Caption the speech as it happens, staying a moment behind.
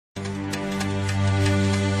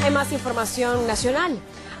Hay más información nacional.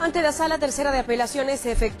 Ante la Sala Tercera de Apelaciones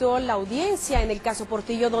se efectuó la audiencia en el caso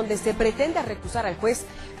Portillo, donde se pretende recusar al juez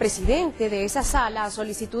presidente de esa sala a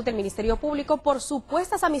solicitud del Ministerio Público por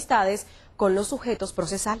supuestas amistades con los sujetos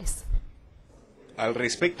procesales. Al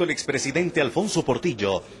respecto, el expresidente Alfonso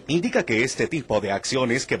Portillo indica que este tipo de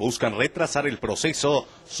acciones que buscan retrasar el proceso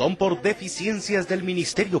son por deficiencias del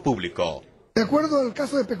Ministerio Público. De acuerdo al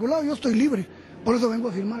caso de peculado, yo estoy libre, por eso vengo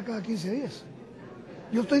a firmar cada 15 días.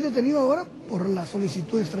 Yo estoy detenido ahora por la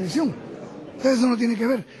solicitud de extradición. Entonces eso no tiene que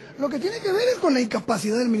ver. Lo que tiene que ver es con la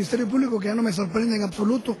incapacidad del Ministerio Público, que ya no me sorprende en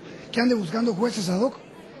absoluto, que ande buscando jueces ad hoc,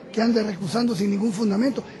 que ande recusando sin ningún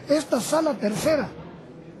fundamento. Esta Sala Tercera,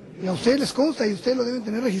 y a ustedes les consta y ustedes lo deben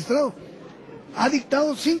tener registrado, ha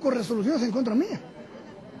dictado 5 resoluciones en contra mía.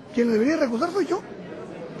 Quien lo debería recusar soy yo.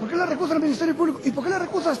 ¿Por qué la recusa el Ministerio Público? ¿Y por qué la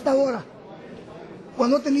recusa hasta ahora?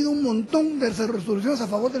 Cuando ha tenido un montón de resoluciones a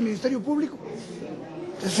favor del Ministerio Público.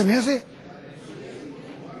 Se me hace...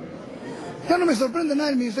 Ya no me sorprende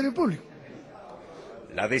nada el Ministerio Público.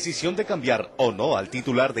 La decisión de cambiar o no al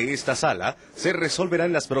titular de esta sala se resolverá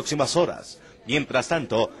en las próximas horas. Mientras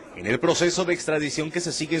tanto, en el proceso de extradición que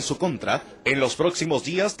se sigue en su contra, en los próximos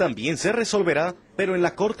días también se resolverá, pero en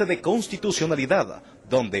la Corte de Constitucionalidad,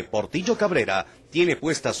 donde Portillo Cabrera tiene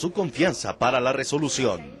puesta su confianza para la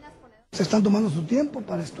resolución. Se están tomando su tiempo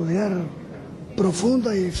para estudiar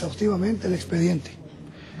profunda y exhaustivamente el expediente,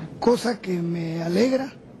 cosa que me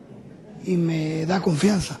alegra y me da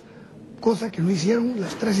confianza, cosa que no hicieron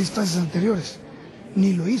las 3 instancias anteriores.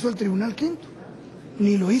 Ni lo hizo el Tribunal Quinto,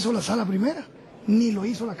 ni lo hizo la Sala Primera, ni lo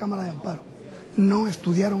hizo la Cámara de Amparo. No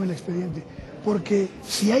estudiaron el expediente, porque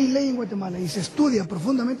si hay ley en Guatemala y se estudia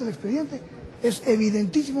profundamente el expediente, es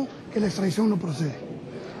evidentísimo que la extradición no procede.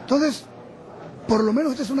 Entonces, por lo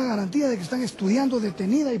menos esta es una garantía de que están estudiando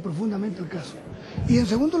detenida y profundamente el caso. Y en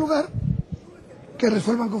segundo lugar, que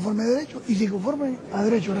resuelvan conforme a derecho, y si conforme a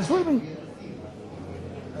derecho resuelven,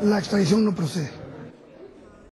 la extradición no procede.